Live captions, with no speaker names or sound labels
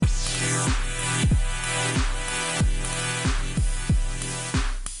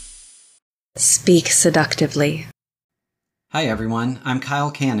Speak seductively. Hi everyone, I'm Kyle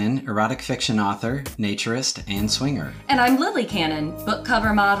Cannon, erotic fiction author, naturist, and swinger. And I'm Lily Cannon, book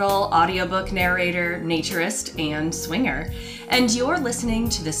cover model, audiobook narrator, naturist, and swinger. And you're listening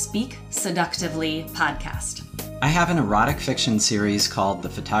to the Speak Seductively podcast. I have an erotic fiction series called The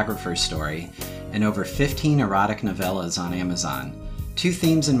Photographer's Story and over 15 erotic novellas on Amazon. Two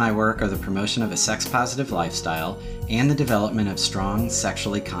themes in my work are the promotion of a sex-positive lifestyle and the development of strong,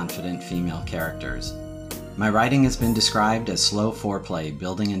 sexually confident female characters. My writing has been described as slow foreplay,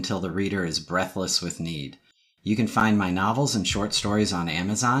 building until the reader is breathless with need. You can find my novels and short stories on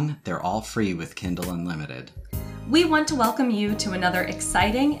Amazon. They're all free with Kindle Unlimited. We want to welcome you to another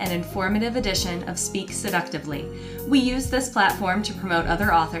exciting and informative edition of Speak Seductively. We use this platform to promote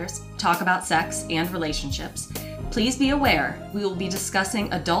other authors, talk about sex and relationships. Please be aware, we will be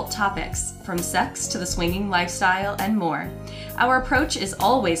discussing adult topics, from sex to the swinging lifestyle and more. Our approach is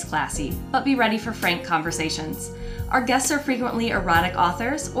always classy, but be ready for frank conversations. Our guests are frequently erotic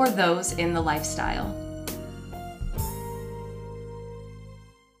authors or those in the lifestyle.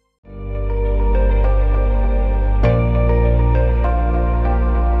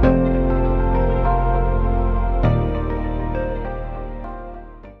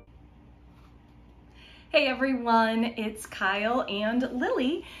 Hey everyone, it's Kyle and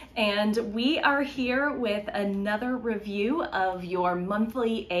Lily, and we are here with another review of your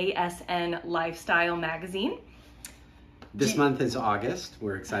monthly ASN lifestyle magazine. This month is August.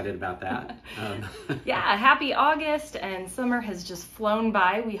 We're excited about that. Yeah, happy August, and summer has just flown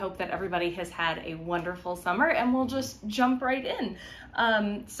by. We hope that everybody has had a wonderful summer, and we'll just jump right in.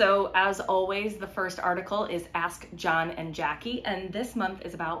 So as always, the first article is Ask John and Jackie, and this month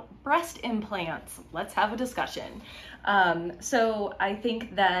is about breast implants. Let's have a discussion. So I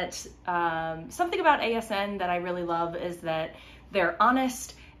think that something about ASN that I really love is that they're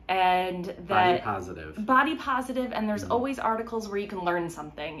honest and that body positive, and there's always articles where you can learn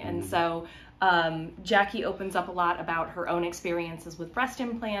something. And so Jackie opens up a lot about her own experiences with breast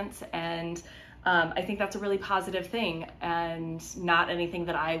implants, and I think that's a really positive thing and not anything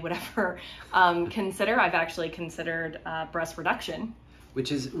that I would ever consider. I've actually considered breast reduction.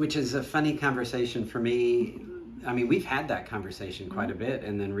 Which is a funny conversation for me. I mean, we've had that conversation quite a bit,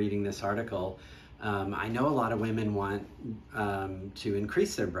 and then reading this article, I know a lot of women want to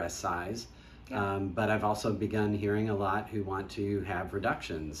increase their breast size, but I've also begun hearing a lot who want to have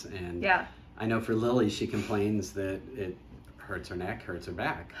reductions. And I know for Lily, she complains that it hurts her neck, hurts her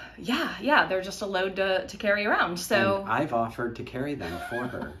back. Yeah, they're just a load to carry around. So and I've offered to carry them for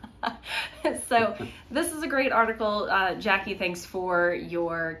her. So this is a great article. Jackie, thanks for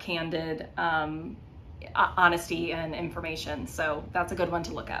your candid honesty and information. So that's a good one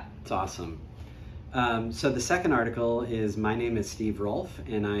to look at. It's awesome. So the second article is, my name is Steve Rolfe,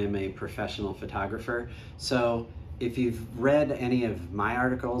 and I am a professional photographer. So if you've read any of my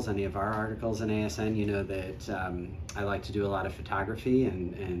articles, any of our articles in ASN, you know that I like to do a lot of photography,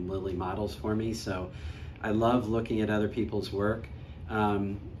 and Lily models for me. So I love looking at other people's work.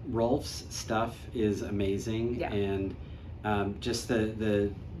 Rolfe's stuff is amazing, and just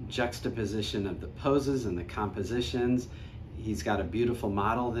the juxtaposition of the poses and the compositions. He's got a beautiful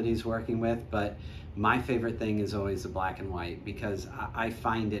model that he's working with, but my favorite thing is always the black and white, because I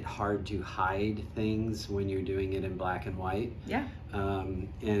find it hard to hide things when you're doing it in black and white. Yeah.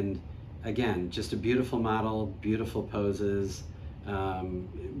 And again, just a beautiful model, beautiful poses,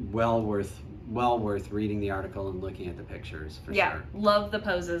 well worth reading the article and looking at the pictures for sure. Love the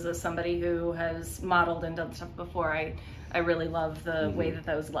poses. As somebody who has modeled and done stuff before, I really love the way that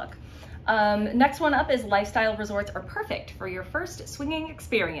those look. Next one up is lifestyle resorts are perfect for your first swinging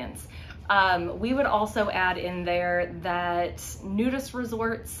experience. We would also add in there that nudist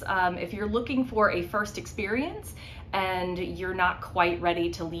resorts, if you're looking for a first experience and you're not quite ready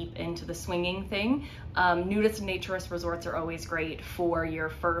to leap into the swinging thing, nudist and naturist resorts are always great for your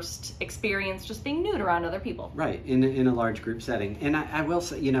first experience, just being nude around other people. Right, in a large group setting. And I will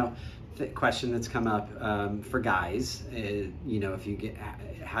say, you know, the question that's come up for guys, you know, if you get,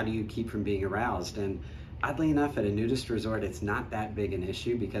 how do you keep from being aroused? And oddly enough, at a nudist resort, it's not that big an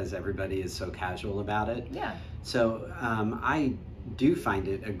issue because everybody is so casual about it. Yeah. So I do find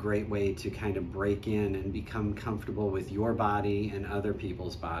it a great way to kind of break in and become comfortable with your body and other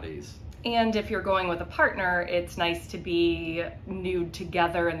people's bodies. And if you're going with a partner, it's nice to be nude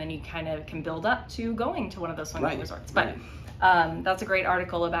together, and then you kind of can build up to going to one of those swinging resorts. But that's a great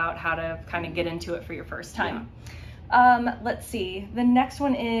article about how to kind of get into it for your first time. Let's see. The next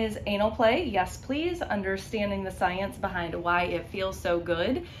one is anal play. Yes, please. Understanding the science behind why it feels so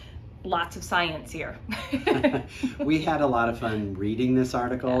good. lots of science here. We had a lot of fun reading this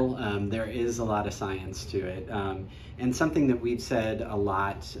article. There is a lot of science to it. And something that we've said a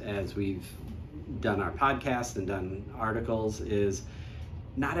lot as we've done our podcast and done articles is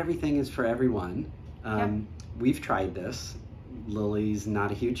not everything is for everyone. We've tried this. Lily's not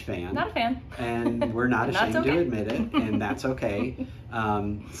a huge fan. Not a fan. And we're not ashamed to admit it, and that's okay.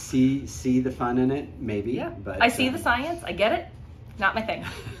 See the fun in it, maybe. Yeah. But I see the science. I get it. Not my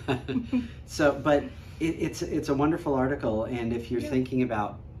thing. So, but it's a wonderful article, and if you're thinking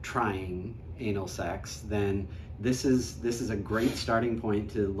about trying anal sex, then this is a great starting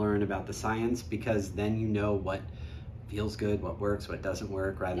point to learn about the science, because then you know what feels good, what works, what doesn't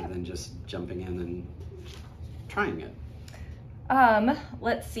work, rather than just jumping in and trying it.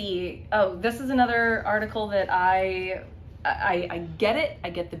 Let's see. Oh, this is another article that I get it. I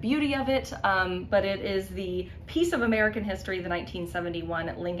get the beauty of it. But it is the piece of American history, the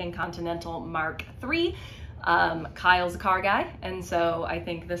 1971 Lincoln Continental Mark III. Kyle's a car guy, and so I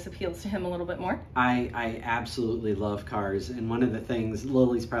think this appeals to him a little bit more. I absolutely love cars, and one of the things,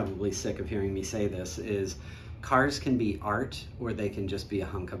 Lily's probably sick of hearing me say this, is cars can be art or they can just be a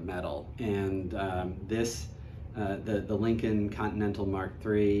hunk of metal. And the Lincoln Continental Mark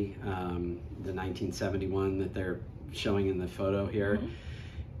III, the 1971 that they're showing in the photo here,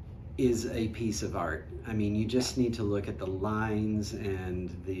 is a piece of art. I mean, you just need to look at the lines and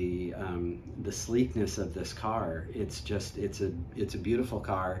the sleekness of this car. It's a beautiful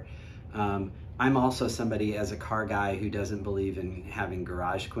car. I'm also somebody, as a car guy, who doesn't believe in having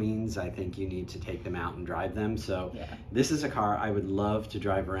garage queens. I think you need to take them out and drive them. So this is a car I would love to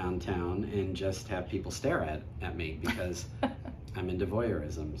drive around town and just have people stare at me, because I'm into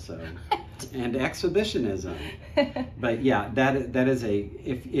voyeurism, so, and exhibitionism. But yeah, that is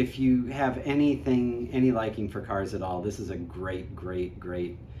if you have any liking for cars at all, this is a great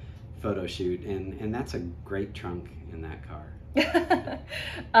photo shoot, and that's a great trunk in that car.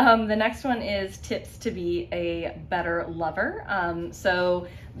 The next one is tips to be a better lover. So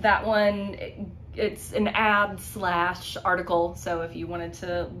that one, it's an ad/article. So if you wanted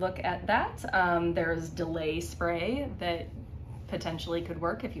to look at that, there's delay spray that potentially could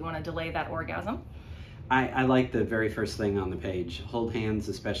work if you want to delay that orgasm. I like the very first thing on the page. Hold hands,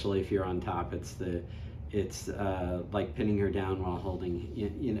 especially if you're on top. It's like pinning her down while holding.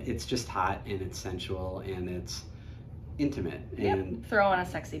 You know, it's just hot and it's sensual and it's intimate. And throw on a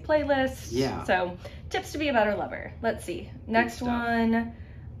sexy playlist. Yeah. So tips to be a better lover. Let's see. Next one.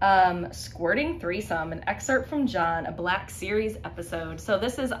 Squirting Threesome, an excerpt from John, a Black Series episode. So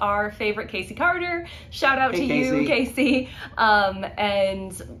this is our favorite Casey Carter. Shout out to you, Casey.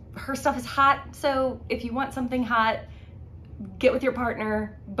 And her stuff is hot. So if you want something hot, get with your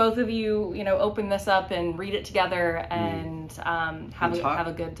partner. Both of you, open this up and read it together and have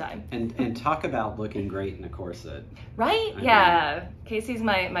a good time. And talk about looking great in a corset. Right? Yeah. Casey's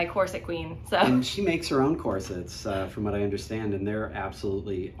my corset queen. So. And she makes her own corsets, from what I understand, and they're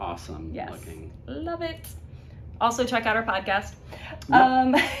absolutely awesome looking. Love it. Also check out our podcast.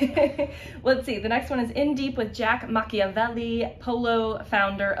 Let's see. The next one is In Deep with Jack Machiavelli, Polo,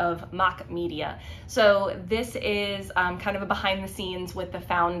 founder of Mock Media. So this is kind of a behind the scenes with the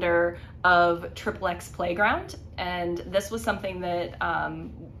founder of XXX Playground. And this was something that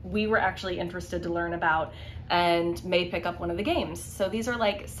we were actually interested to learn about and may pick up one of the games. So these are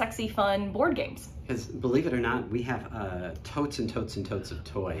like sexy, fun board games. Because believe it or not, we have totes and totes and totes of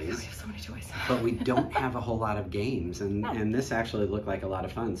toys. We have so many toys. But we don't have a whole lot of games, and this actually looked like a lot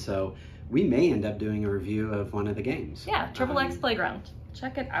of fun. So we may end up doing a review of one of the games. Yeah, XXX Playground.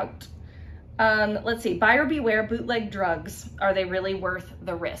 Check it out. Let's see, buyer beware bootleg drugs. Are they really worth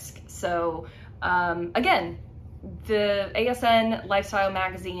the risk? So again, the ASN Lifestyle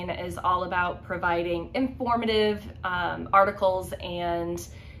Magazine is all about providing informative articles and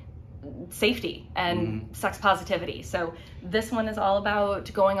safety and sex positivity. So this one is all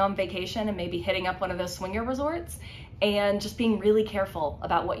about going on vacation and maybe hitting up one of those swinger resorts and just being really careful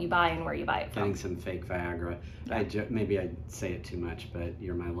about what you buy and where you buy it from. Getting some fake Viagra. Maybe I say it too much, but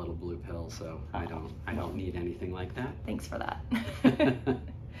you're my little blue pill, so I don't need anything like that. Thanks for that.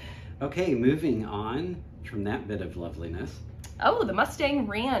 Okay, moving on from that bit of loveliness. Oh, the Mustang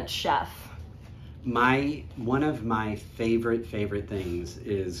Ranch chef. One of my favorite things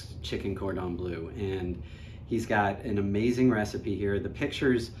is chicken cordon bleu, and he's got an amazing recipe here. The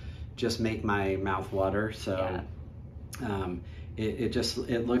pictures just make my mouth water, so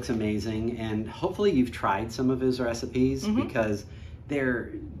it looks amazing, and hopefully you've tried some of his recipes because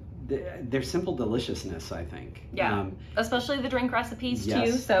they're simple deliciousness, I think. Yeah, especially the drink recipes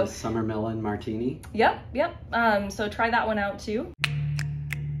too. So the summer melon martini. Yep. So try that one out too.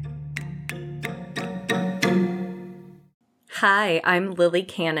 Hi, I'm Lily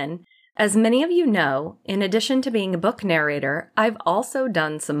Cannon. As many of you know, in addition to being a book narrator, I've also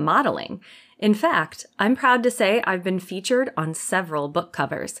done some modeling. In fact, I'm proud to say I've been featured on several book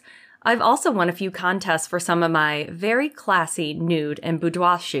covers. I've also won a few contests for some of my very classy nude and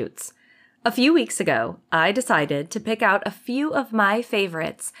boudoir shoots. A few weeks ago, I decided to pick out a few of my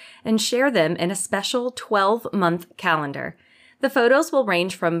favorites and share them in a special 12-month calendar. The photos will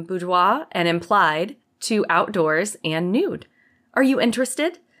range from boudoir and implied to outdoors and nude. Are you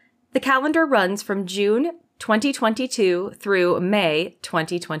interested? The calendar runs from June 2022 through May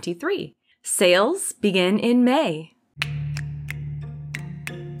 2023. Sales begin in May.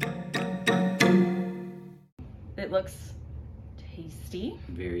 It looks tasty.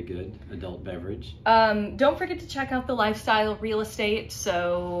 Very good adult beverage. Don't forget to check out the lifestyle real estate.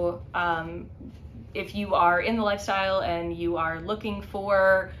 So if you are in the lifestyle and you are looking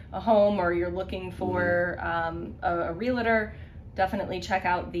for a home or you're looking for a realtor, definitely check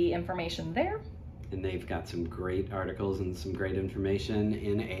out the information there. And they've got some great articles and some great information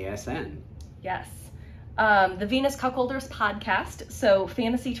in ASN. Yes. The Venus Cuckolders podcast, so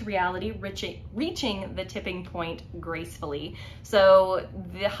fantasy to reality, reaching the tipping point gracefully. So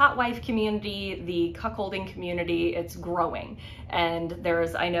the hot wife community, the cuckolding community, it's growing. And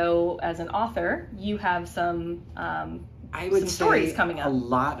there's, I know as an author, you have some stories coming up. A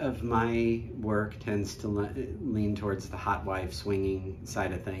lot of my work tends to lean towards the hot wife swinging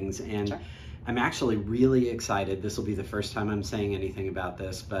side of things. And sure. I'm actually really excited. This will be the first time I'm saying anything about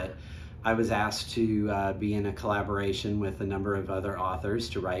this, but I was asked to be in a collaboration with a number of other authors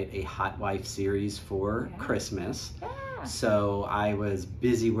to write a hot wife series for Christmas. Yeah. So I was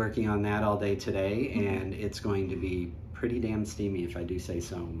busy working on that all day today, and it's going to be pretty damn steamy, if I do say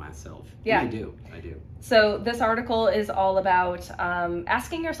so myself. Yeah, and I do. So this article is all about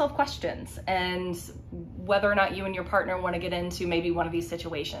asking yourself questions and whether or not you and your partner want to get into maybe one of these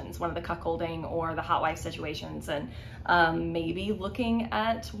situations, one of the cuckolding or the hot wife situations, and maybe looking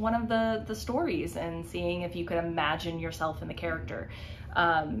at one of the stories and seeing if you could imagine yourself in the character.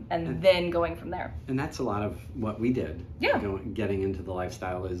 And then going from there. And that's a lot of what we did. Yeah. Getting into the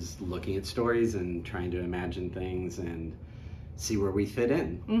lifestyle is looking at stories and trying to imagine things and see where we fit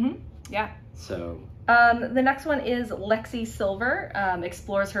in. Mm-hmm. Yeah. So. The next one is Lexi Silver,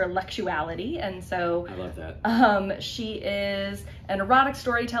 explores her lexuality. And so. I love that. She is an erotic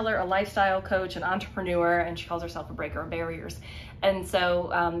storyteller, a lifestyle coach, an entrepreneur, and she calls herself a breaker of barriers. And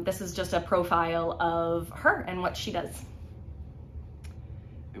so this is just a profile of her and what she does.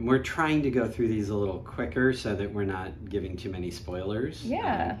 And we're trying to go through these a little quicker so that we're not giving too many spoilers.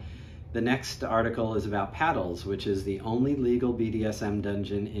 Yeah. The next article is about Paddles, which is the only legal BDSM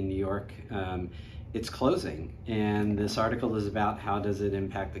dungeon in New York. It's closing, and this article is about how does it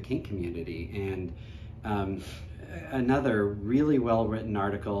impact the kink community. And another really well-written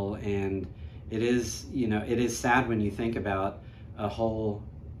article, and it is sad when you think about a whole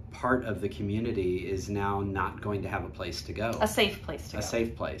part of the community is now not going to have a place to go. A safe place to go. A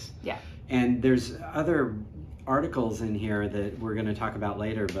safe place. Yeah. And there's other articles in here that we're going to talk about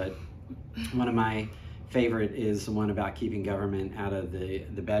later, but one of my favorite is the one about keeping government out of the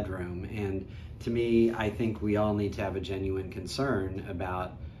bedroom. And to me, I think we all need to have a genuine concern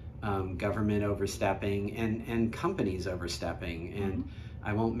about government overstepping and companies overstepping. And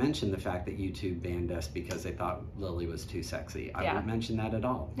I won't mention the fact that YouTube banned us because they thought Lily was too sexy. I won't mention that at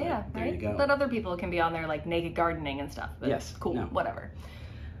all. Yeah, there right? you go. But other people can be on there like naked gardening and stuff. But yes. Cool, no. Whatever.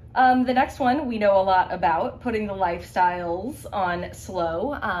 The next one we know a lot about, Putting the Lifestyles on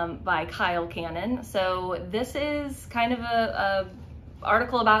Slow, by Kyle Cannon. So this is kind of a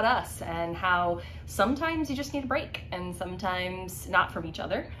article about us and how sometimes you just need a break, and sometimes not from each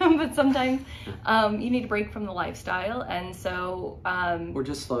other, but sometimes you need a break from the lifestyle. And so or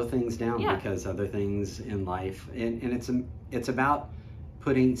just slow things down because other things in life, and it's about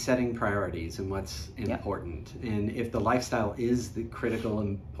setting priorities and what's important. And if the lifestyle is the critical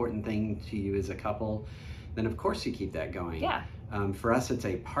important thing to you as a couple, then of course you keep that going. Yeah. For us, it's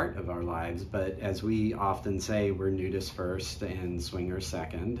a part of our lives, but as we often say, we're nudists first and swingers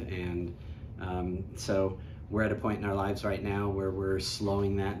second. And so we're at a point in our lives right now where we're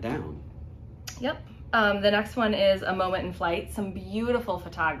slowing that down. Yep. The next one is A Moment in Flight. Some beautiful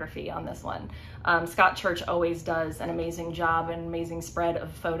photography on this one. Scott Church always does an amazing job, an amazing spread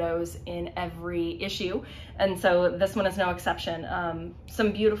of photos in every issue. And so this one is no exception.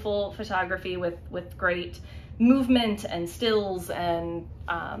 Some beautiful photography with great movement and stills and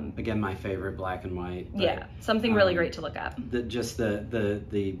again, my favorite, black and white. But, yeah, something really great to look at.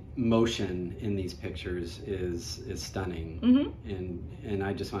 The motion in these pictures is stunning. And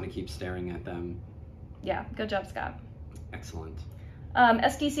I just want to keep staring at them. Yeah, good job, Scott. Excellent.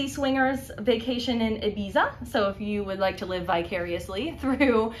 SDC Swingers Vacation in Ibiza. So if you would like to live vicariously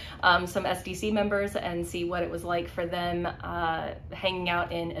through some SDC members and see what it was like for them hanging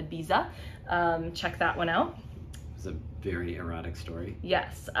out in Ibiza, check that one out. It's a very erotic story.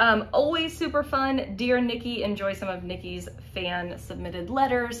 Yes. Always super fun. Dear Nikki, enjoy some of Nikki's fan submitted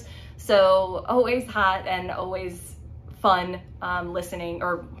letters. So always hot and always fun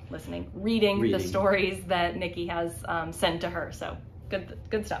reading the stories that Nikki has sent to her. So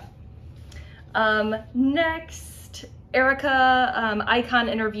good stuff. Next, Erica, icon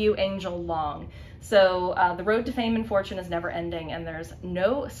interview, Angel Long. So the road to fame and fortune is never ending, and there's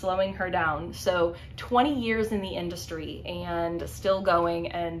no slowing her down. So 20 years in the industry and still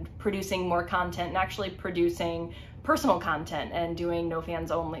going and producing more content, and actually producing personal content and doing no fans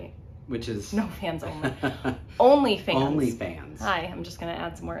only. Which is no fans only. OnlyFans. OnlyFans. Hi, I'm just gonna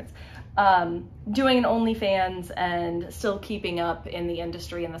add some words. Doing an OnlyFans and still keeping up in the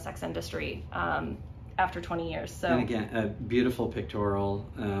industry, in the sex industry, after 20 years. So, and again, a beautiful pictorial.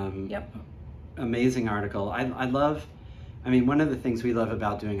 Yep. Amazing article. I love, I mean, one of the things we love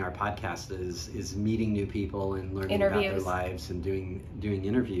about doing our podcast is meeting new people and learning about their lives and doing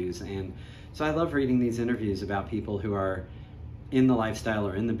interviews. And so I love reading these interviews about people who are in the lifestyle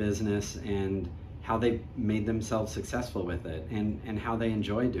or in the business and how they made themselves successful with it and how they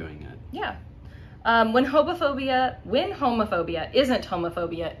enjoy doing it. Yeah. When homophobia isn't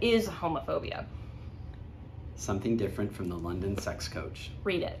homophobia, is homophobia. Something different from the London Sex Coach.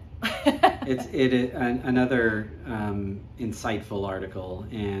 Read it. It's another insightful article,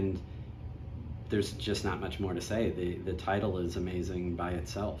 and there's just not much more to say. The title is amazing by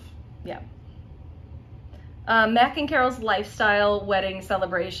itself. Yeah. Mac and Carol's lifestyle wedding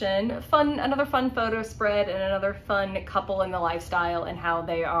celebration. Another fun photo spread and another fun couple in the lifestyle and how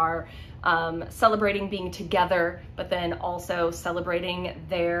they are celebrating being together, but then also celebrating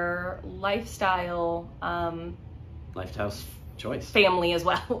their lifestyle. Lifestyle choice. Family as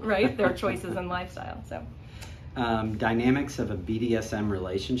well, right? Their choices in lifestyle. So. Dynamics of a BDSM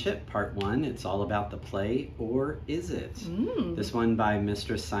relationship, part 1. It's all about the play, or is it? This one by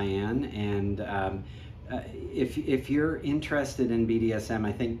Mistress Cyan. And if you're interested in BDSM,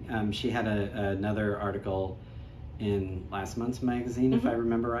 I think she had another article in last month's magazine, if I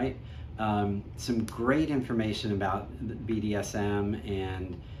remember right. Some great information about BDSM,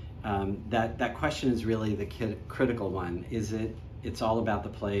 and that question is really the critical one. It's all about the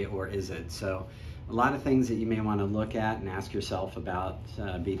play, or is it? So a lot of things that you may want to look at and ask yourself about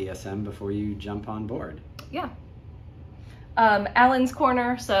BDSM before you jump on board. Yeah. Alan's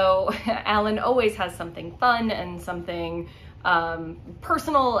Corner. So Alan always has something fun and something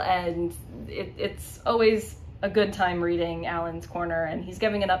personal, and it's always a good time reading Alan's Corner, and he's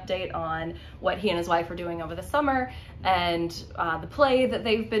giving an update on what he and his wife are doing over the summer and the play that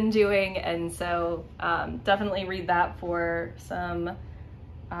they've been doing. And so definitely read that for some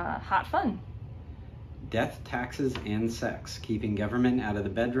hot fun. Death, taxes, and sex. Keeping government out of the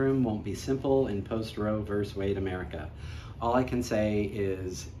bedroom won't be simple in post-Roe versus Wade America. All I can say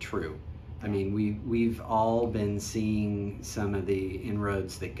is true. I mean, we've all been seeing some of the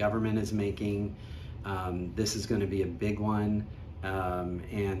inroads that government is making. This is going to be a big one,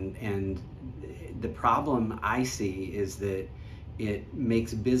 and the problem I see is that it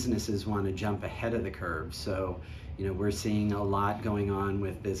makes businesses want to jump ahead of the curve. So, you know, we're seeing a lot going on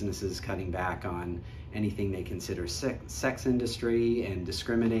with businesses cutting back on anything they consider sex industry and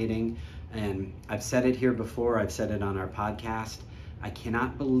discriminating. And I've said it here before, I've said it on our podcast, I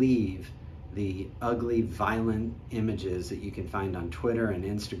cannot believe the ugly, violent images that you can find on Twitter and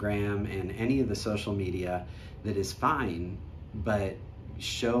Instagram and any of the social media that is fine, but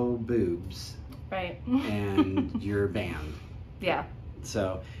show boobs. Right. And you're banned. Yeah.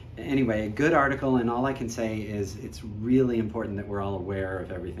 So anyway, a good article, and all I can say is it's really important that we're all aware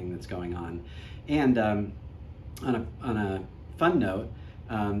of everything that's going on. And on a fun note,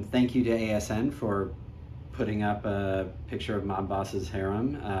 thank you to ASN for putting up a picture of Mob Boss's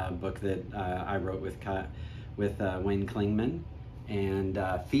Harem, a book that I wrote with Wayne Klingman, and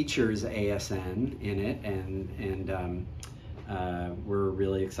features ASN in it, and we're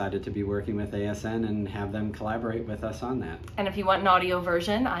really excited to be working with ASN and have them collaborate with us on that. And if you want an audio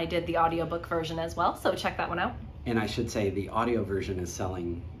version, I did the audiobook version as well, so check that one out. And I should say the audio version is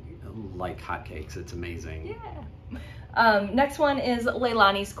selling like hotcakes. It's amazing. Yeah. Next one is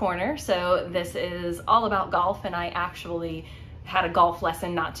Leilani's Corner. So this is all about golf, and I actually had a golf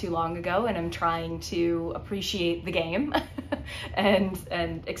lesson not too long ago, and I'm trying to appreciate the game and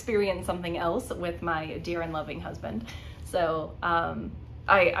experience something else with my dear and loving husband. So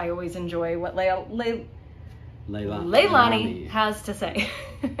I always enjoy what Leilani has to say.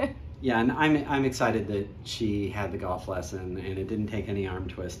 Yeah, and I'm excited that she had the golf lesson and it didn't take any arm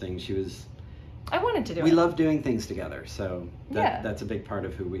twisting. I wanted to do it. We love doing things together, so that's a big part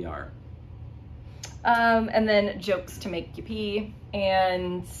of who we are. And then jokes to make you pee,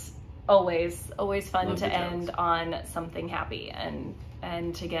 and always fun Love to end on something happy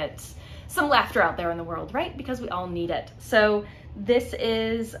and to get some laughter out there in the world, right? Because we all need it. So this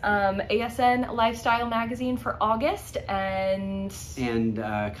is ASN Lifestyle Magazine for August, and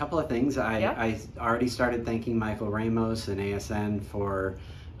a couple of things. I already started thanking Michael Ramos and ASN for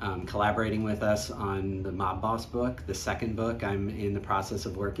collaborating with us on the Mob Boss book, the second book. I'm in the process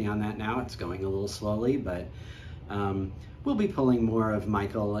of working on that now. It's going a little slowly, but we'll be pulling more of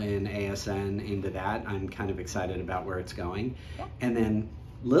Michael and ASN into that. I'm kind of excited about where it's going. Yeah. And then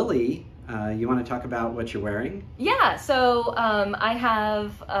Lily, you want to talk about what you're wearing? Yeah, so I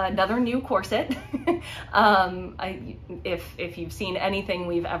have another new corset. If you've seen anything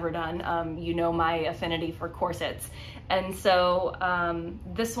we've ever done, you know my affinity for corsets. And so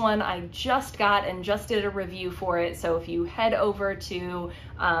this one I just got and just did a review for it. So if you head over to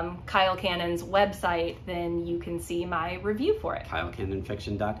Kyle Cannon's website, then you can see my review for it.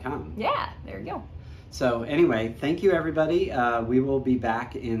 KyleCannonFiction.com. Yeah, there you go. So anyway, thank you everybody. We will be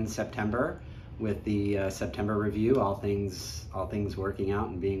back in September with the September review, all things working out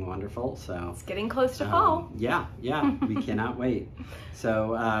and being wonderful. So it's getting close to fall. Yeah, we cannot wait.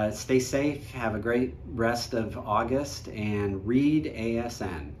 So stay safe, have a great rest of August, and read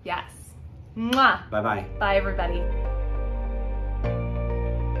ASN. Yes. Mwah. Bye-bye. Bye, everybody.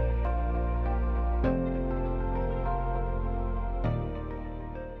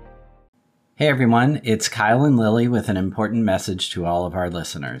 Hey everyone, it's Kyle and Lily with an important message to all of our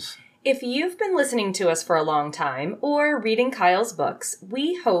listeners. If you've been listening to us for a long time or reading Kyle's books,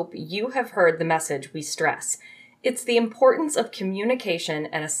 we hope you have heard the message we stress. It's the importance of communication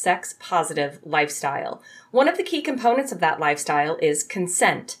and a sex-positive lifestyle. One of the key components of that lifestyle is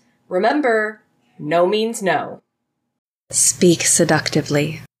consent. Remember, no means no. Speak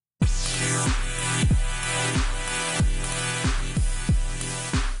seductively.